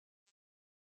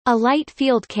A light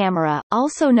field camera,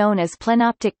 also known as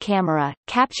plenoptic camera,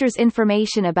 captures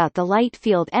information about the light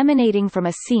field emanating from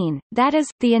a scene, that is,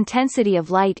 the intensity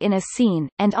of light in a scene,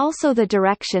 and also the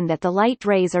direction that the light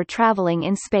rays are traveling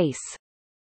in space.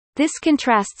 This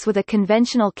contrasts with a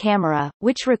conventional camera,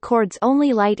 which records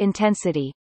only light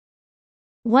intensity.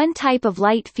 One type of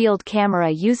light field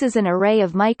camera uses an array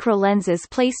of microlenses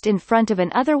placed in front of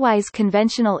an otherwise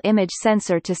conventional image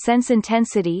sensor to sense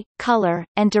intensity, color,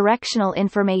 and directional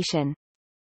information.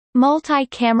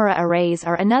 Multi-camera arrays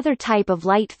are another type of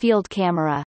light field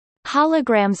camera.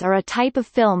 Holograms are a type of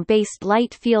film-based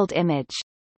light field image.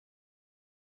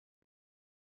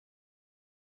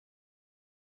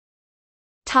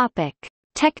 Topic: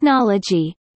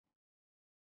 Technology.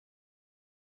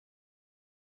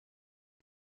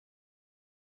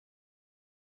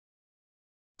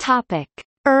 Topic: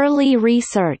 Early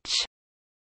research.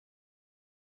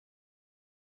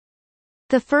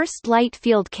 The first light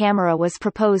field camera was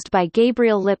proposed by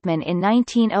Gabriel Lippmann in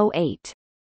 1908.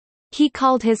 He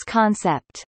called his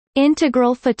concept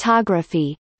integral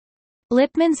photography.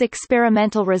 Lippmann's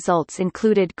experimental results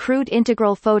included crude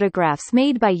integral photographs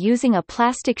made by using a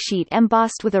plastic sheet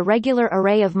embossed with a regular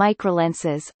array of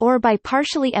microlenses, or by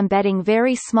partially embedding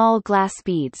very small glass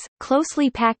beads, closely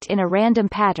packed in a random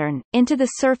pattern, into the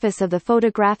surface of the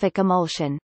photographic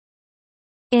emulsion.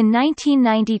 In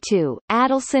 1992,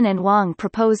 Adelson and Wang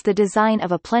proposed the design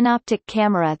of a plenoptic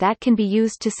camera that can be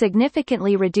used to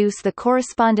significantly reduce the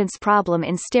correspondence problem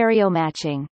in stereo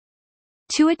matching.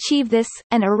 To achieve this,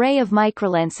 an array of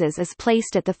microlenses is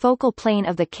placed at the focal plane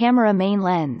of the camera main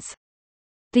lens.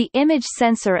 The image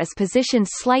sensor is positioned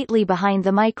slightly behind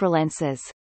the microlenses.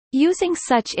 Using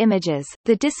such images,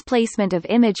 the displacement of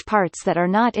image parts that are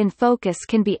not in focus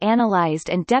can be analyzed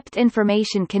and depth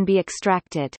information can be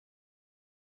extracted.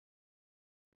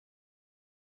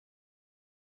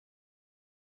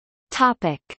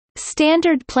 Topic: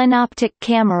 Standard plenoptic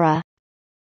camera.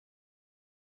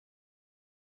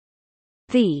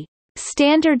 The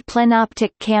standard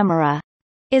plenoptic camera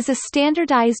is a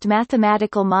standardized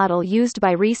mathematical model used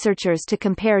by researchers to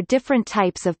compare different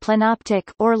types of plenoptic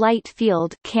or light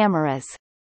field cameras.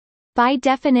 By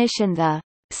definition, the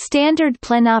standard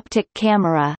plenoptic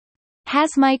camera has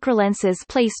microlenses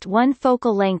placed one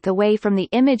focal length away from the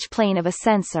image plane of a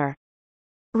sensor.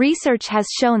 Research has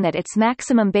shown that its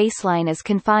maximum baseline is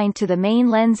confined to the main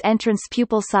lens entrance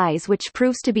pupil size, which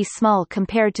proves to be small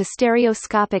compared to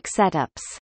stereoscopic setups.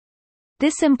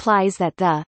 This implies that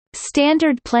the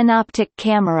standard plenoptic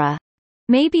camera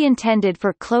may be intended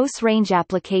for close-range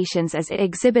applications as it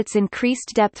exhibits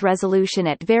increased depth resolution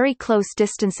at very close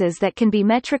distances that can be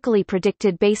metrically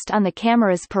predicted based on the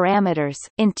camera's parameters.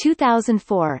 In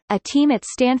 2004, a team at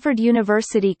Stanford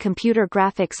University Computer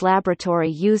Graphics Laboratory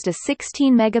used a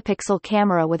 16-megapixel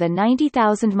camera with a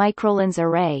 90,000 microlens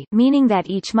array, meaning that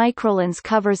each microlens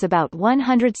covers about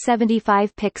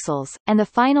 175 pixels, and the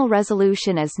final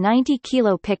resolution is 90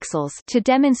 kilopixels, to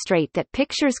demonstrate that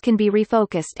pictures can be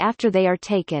refocused after they are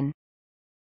taken.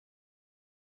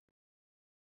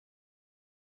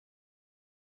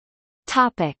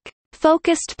 Topic: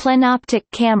 Focused plenoptic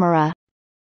camera.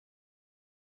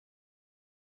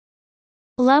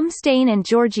 Lumsdaine and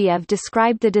Georgiev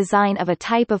described the design of a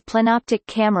type of plenoptic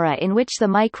camera in which the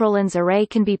microlens array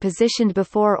can be positioned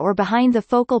before or behind the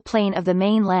focal plane of the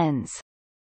main lens.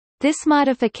 This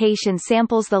modification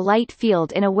samples the light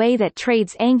field in a way that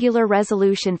trades angular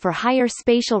resolution for higher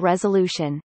spatial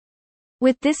resolution.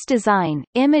 With this design,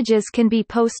 images can be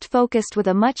post-focused with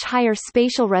a much higher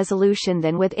spatial resolution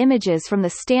than with images from the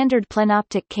standard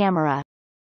plenoptic camera.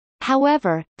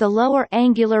 However, the lower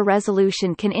angular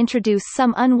resolution can introduce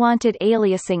some unwanted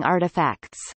aliasing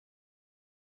artifacts.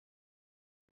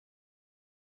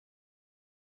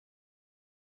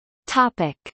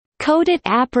 Topic: Coded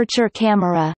aperture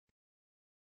camera.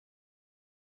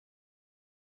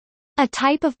 A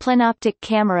type of plenoptic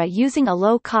camera using a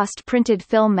low-cost printed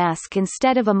film mask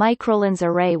instead of a microlens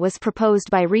array was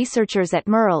proposed by researchers at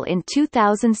Merle in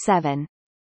 2007.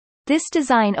 This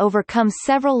design overcomes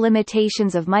several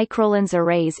limitations of microlens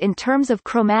arrays in terms of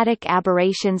chromatic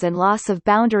aberrations and loss of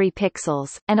boundary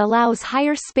pixels, and allows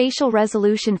higher spatial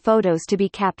resolution photos to be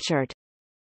captured.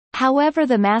 However,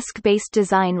 the mask-based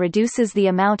design reduces the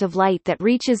amount of light that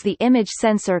reaches the image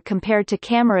sensor compared to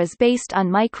cameras based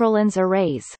on microlens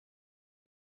arrays.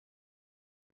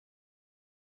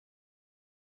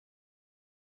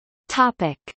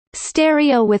 Topic: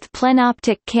 Stereo with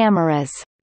plenoptic cameras.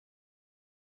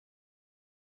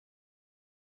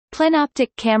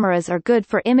 Plenoptic cameras are good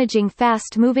for imaging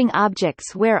fast-moving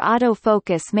objects where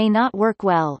autofocus may not work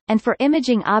well, and for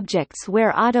imaging objects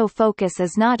where autofocus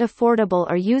is not affordable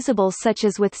or usable, such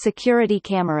as with security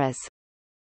cameras.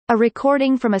 A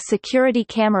recording from a security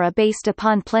camera based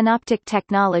upon plenoptic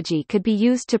technology could be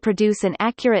used to produce an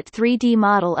accurate 3D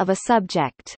model of a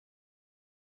subject.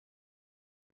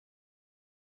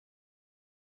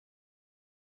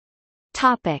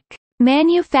 Topic: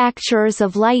 Manufacturers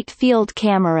of light field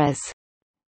cameras.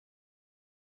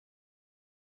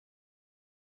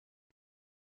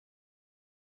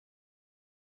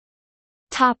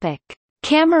 Topic: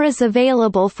 Cameras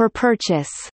available for purchase.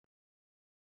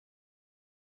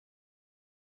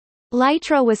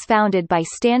 Lytro was founded by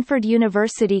Stanford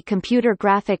University Computer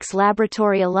Graphics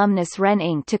Laboratory alumnus Ren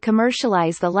Ng to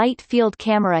commercialize the light field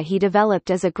camera he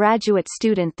developed as a graduate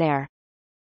student there.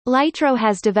 Lytro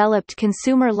has developed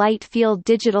consumer light field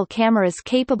digital cameras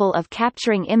capable of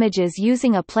capturing images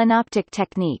using a plenoptic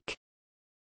technique.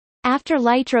 After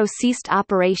Lytro ceased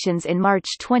operations in March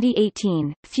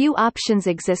 2018, few options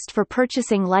exist for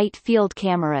purchasing light field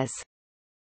cameras.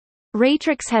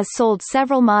 Raytrix has sold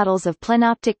several models of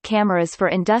plenoptic cameras for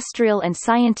industrial and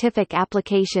scientific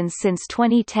applications since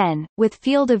 2010, with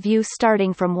field of view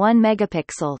starting from 1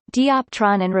 megapixel.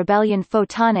 Dioptron and Rebellion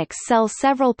Photonics sell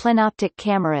several plenoptic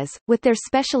cameras, with their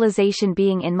specialization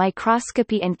being in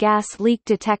microscopy and gas leak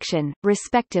detection,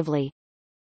 respectively.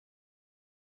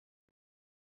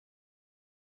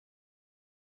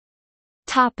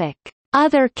 Topic: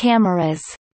 Other cameras.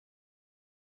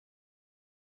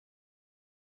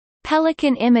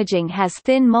 Pelican Imaging has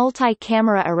thin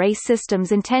multi-camera array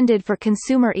systems intended for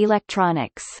consumer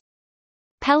electronics.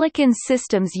 Pelican's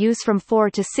systems use from 4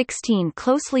 to 16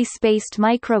 closely spaced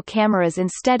micro-cameras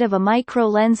instead of a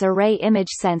micro-lens array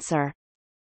image sensor.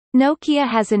 Nokia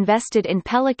has invested in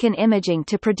Pelican Imaging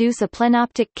to produce a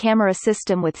plenoptic camera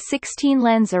system with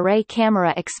 16-lens array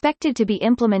camera expected to be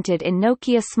implemented in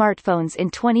Nokia smartphones in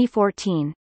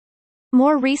 2014.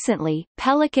 More recently,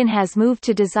 Pelican has moved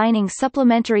to designing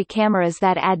supplementary cameras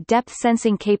that add depth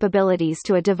sensing capabilities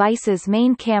to a device's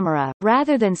main camera,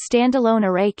 rather than standalone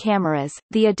array cameras.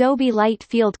 The Adobe Light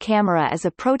Field camera is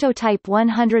a prototype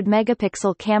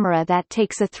 100-megapixel camera that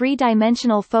takes a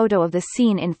three-dimensional photo of the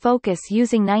scene in focus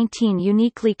using 19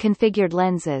 uniquely configured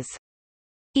lenses.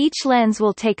 Each lens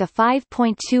will take a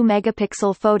 5.2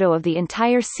 megapixel photo of the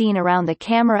entire scene around the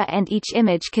camera, and each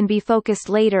image can be focused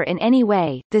later in any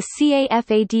way. The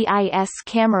CAFADIS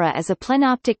camera is a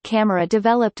plenoptic camera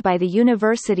developed by the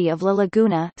University of La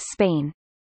Laguna, Spain.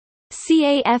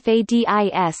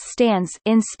 CAFADIS stands,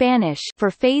 in Spanish,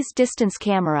 for phase distance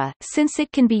camera, since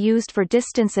it can be used for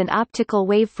distance and optical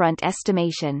wavefront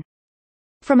estimation.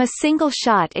 From a single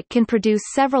shot it can produce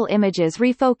several images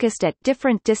refocused at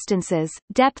different distances,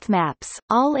 depth maps,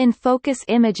 all in focus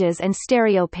images and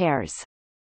stereo pairs.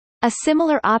 A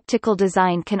similar optical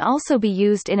design can also be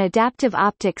used in adaptive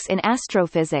optics in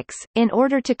astrophysics, in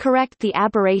order to correct the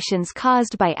aberrations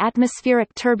caused by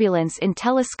atmospheric turbulence in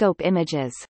telescope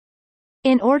images.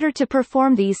 In order to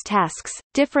perform these tasks,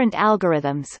 different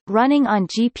algorithms, running on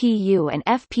GPU and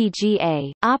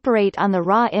FPGA, operate on the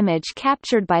raw image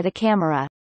captured by the camera.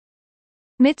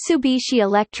 Mitsubishi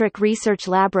Electric Research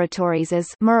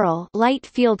Laboratories' MERL light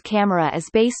field camera is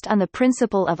based on the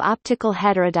principle of optical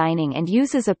heterodyning and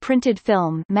uses a printed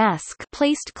film mask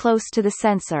placed close to the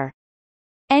sensor.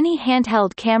 Any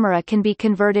handheld camera can be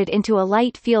converted into a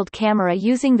light field camera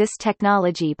using this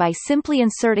technology by simply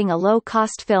inserting a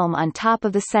low-cost film on top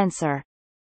of the sensor.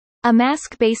 A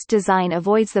mask-based design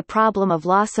avoids the problem of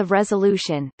loss of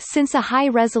resolution, since a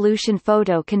high-resolution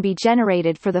photo can be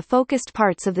generated for the focused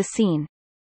parts of the scene.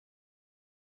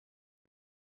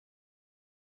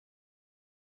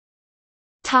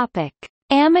 Topic: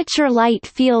 Amateur light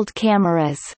field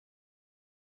cameras.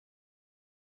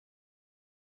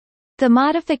 The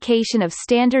modification of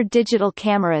standard digital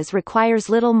cameras requires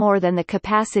little more than the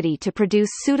capacity to produce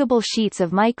suitable sheets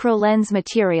of micro-lens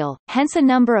material, hence a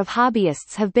number of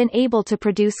hobbyists have been able to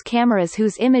produce cameras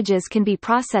whose images can be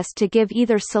processed to give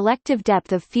either selective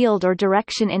depth of field or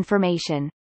direction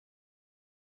information.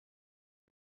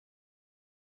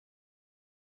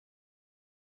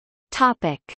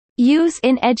 Topic: Use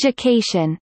in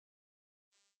education.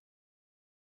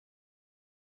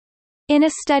 In a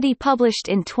study published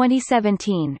in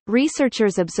 2017,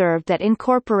 researchers observed that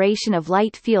incorporation of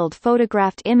light field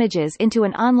photographed images into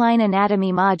an online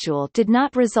anatomy module did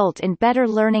not result in better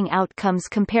learning outcomes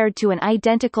compared to an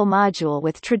identical module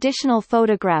with traditional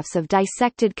photographs of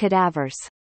dissected cadavers.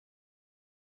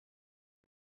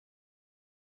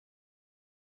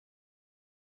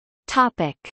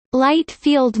 Topic: Light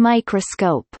field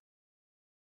microscope.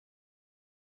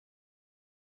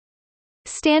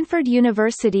 Stanford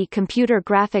University Computer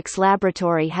Graphics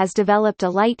Laboratory has developed a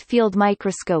light field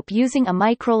microscope using a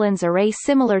microlens array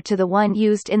similar to the one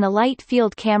used in the light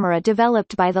field camera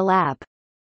developed by the lab.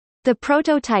 The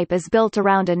prototype is built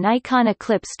around a Nikon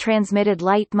Eclipse transmitted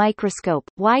light microscope,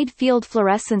 wide-field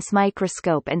fluorescence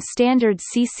microscope and standard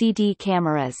CCD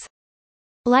cameras.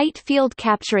 Light field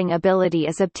capturing ability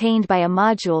is obtained by a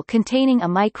module containing a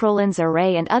microlens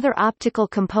array and other optical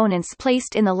components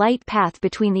placed in the light path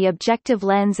between the objective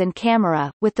lens and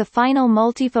camera, with the final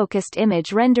multifocused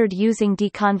image rendered using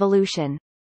deconvolution.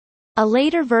 A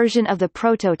later version of the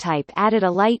prototype added a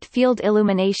light field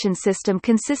illumination system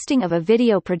consisting of a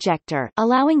video projector,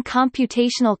 allowing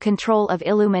computational control of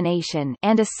illumination,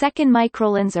 and a second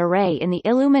microlens array in the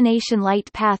illumination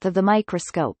light path of the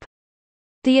microscope.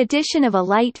 The addition of a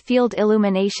light field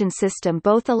illumination system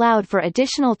both allowed for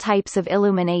additional types of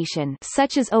illumination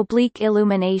such as oblique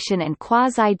illumination and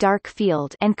quasi-dark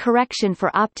field and correction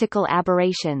for optical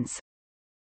aberrations.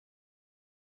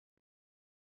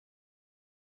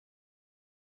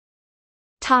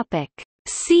 Topic.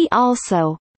 See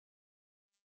also: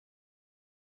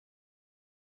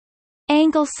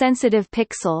 angle-sensitive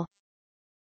pixel,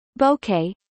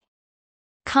 bokeh,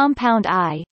 compound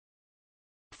eye,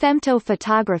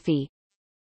 femtophotography,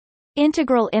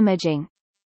 integral imaging,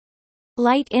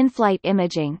 light in-flight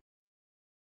imaging,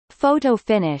 photo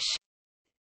finish,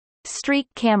 streak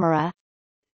camera,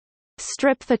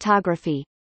 strip photography.